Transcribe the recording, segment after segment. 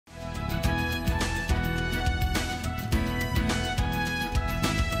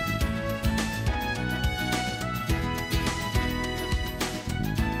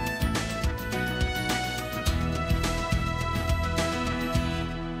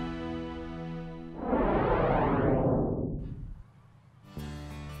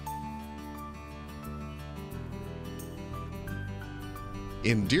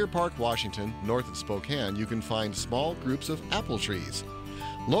In Deer Park, Washington, north of Spokane, you can find small groups of apple trees.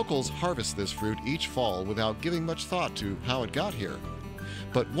 Locals harvest this fruit each fall without giving much thought to how it got here.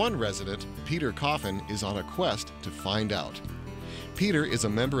 But one resident, Peter Coffin, is on a quest to find out. Peter is a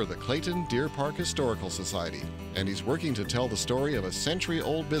member of the Clayton Deer Park Historical Society, and he's working to tell the story of a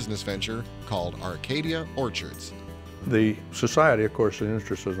century-old business venture called Arcadia Orchards. The Society, of course, is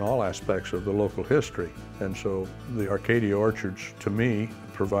interested in all aspects of the local history, and so the Arcadia Orchards, to me,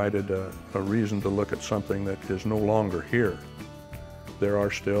 provided a reason to look at something that is no longer here. There are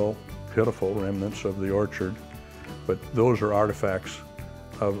still pitiful remnants of the orchard, but those are artifacts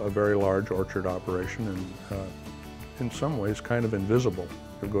of a very large orchard operation, and in some ways kind of invisible.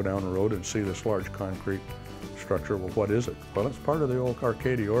 You go down the road and see this large concrete structure. Well, what is it? Well, it's part of the old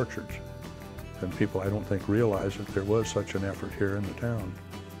Arcadia Orchards. And people, I don't think, realize that there was such an effort here in the town.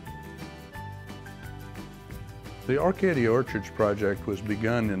 The Arcadia Orchards project was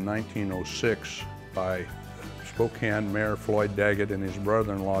begun in 1906 by Spokane Mayor Floyd Daggett and his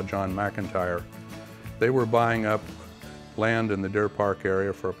brother-in-law John McIntyre. They were buying up land in the Deer Park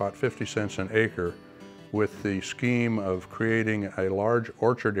area for about 50 cents an acre, with the scheme of creating a large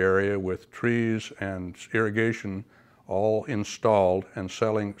orchard area with trees and irrigation all installed, and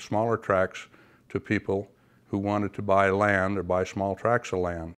selling smaller tracts to people who wanted to buy land or buy small tracts of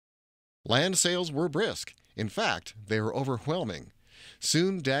land. Land sales were brisk. In fact, they were overwhelming.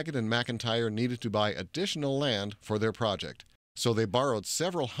 Soon, Daggett and McIntyre needed to buy additional land for their project, so they borrowed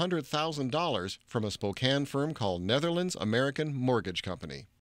several $100,000 from a Spokane firm called Netherlands American Mortgage Company.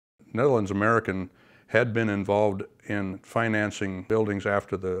 Netherlands American had been involved in financing buildings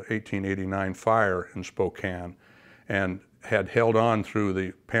after the 1889 fire in Spokane, and had held on through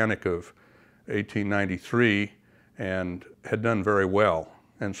the panic of 1893 and had done very well.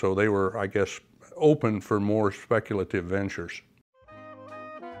 And so they were, I guess, open for more speculative ventures.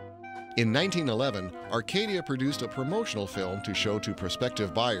 In 1911, Arcadia produced a promotional film to show to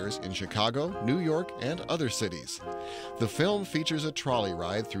prospective buyers in Chicago, New York, and other cities. The film features a trolley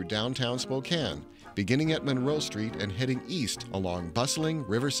ride through downtown Spokane, beginning at Monroe Street and heading east along bustling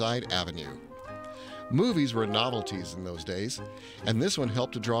Riverside Avenue. Movies were novelties in those days, and this one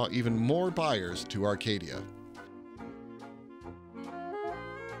helped to draw even more buyers to Arcadia.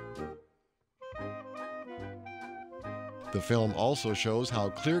 The film also shows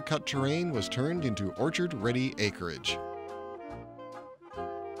how clear-cut terrain was turned into orchard-ready acreage.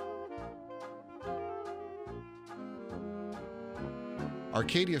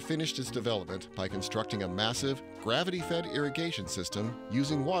 Arcadia finished its development by constructing a massive, gravity-fed irrigation system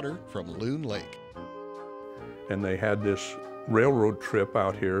using water from Loon Lake. And they had this railroad trip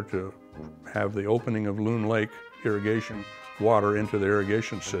out here to have the opening of Loon Lake irrigation water into the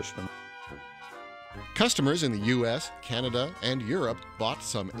irrigation system. Customers in the U.S., Canada, and Europe bought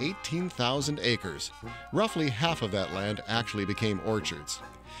some 18,000 acres. Roughly half of that land actually became orchards.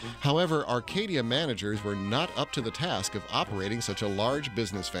 However, Arcadia managers were not up to the task of operating such a large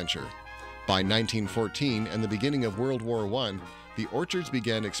business venture. By 1914 and the beginning of World War I, the orchards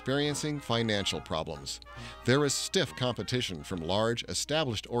began experiencing financial problems. There was stiff competition from large,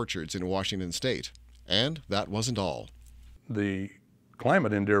 established orchards in Washington state. And that wasn't all. The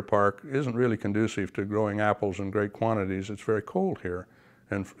climate in Deer Park isn't really conducive to growing apples in great quantities. It's very cold here,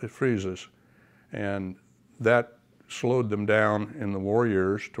 and it freezes. And that slowed them down in the war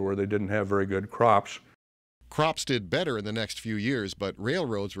years to where they didn't have very good crops. Crops did better in the next few years, but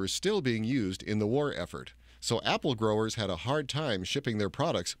railroads were still being used in the war effort. So apple growers had a hard time shipping their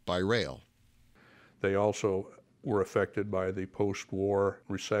products by rail. They also were affected by the post-war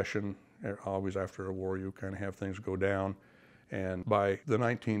recession. Always after a war, you kind of have things go down. And by the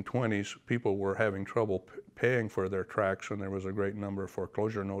 1920s, people were having trouble paying for their tracts, and there was a great number of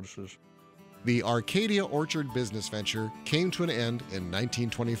foreclosure notices. The Arcadia Orchard business venture came to an end in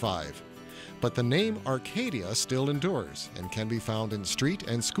 1925. But the name Arcadia still endures and can be found in street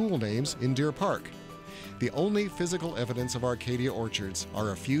and school names in Deer Park. The only physical evidence of Arcadia Orchards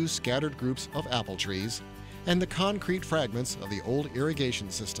are a few scattered groups of apple trees and the concrete fragments of the old irrigation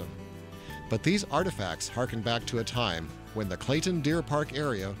system. But these artifacts harken back to a time when the Clayton Deer Park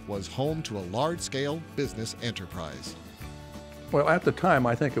area was home to a large-scale business enterprise. Well, at the time,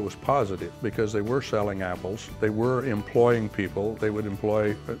 I think it was positive because they were selling apples. They were employing people. They would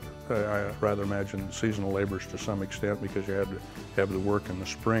employ, I rather imagine, seasonal laborers to some extent because you had to have the work in the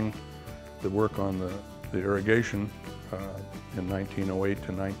spring, the work on the irrigation in 1908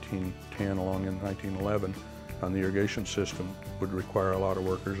 to 1910, along in 1911 on the irrigation system would require a lot of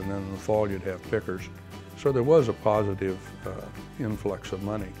workers, and then in the fall you'd have pickers. So there was a positive influx of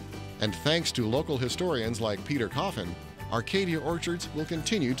money. And thanks to local historians like Peter Coffin, Arcadia Orchards will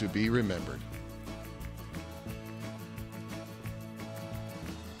continue to be remembered.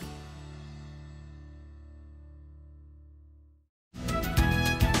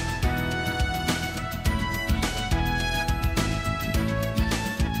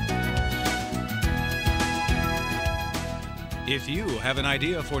 If you have an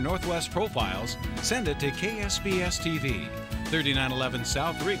idea for Northwest Profiles, send it to KSPS TV, 3911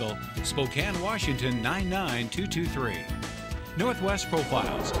 South Regal, Spokane, Washington 99223. Northwest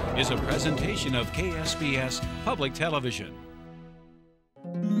Profiles is a presentation of KSPS Public Television.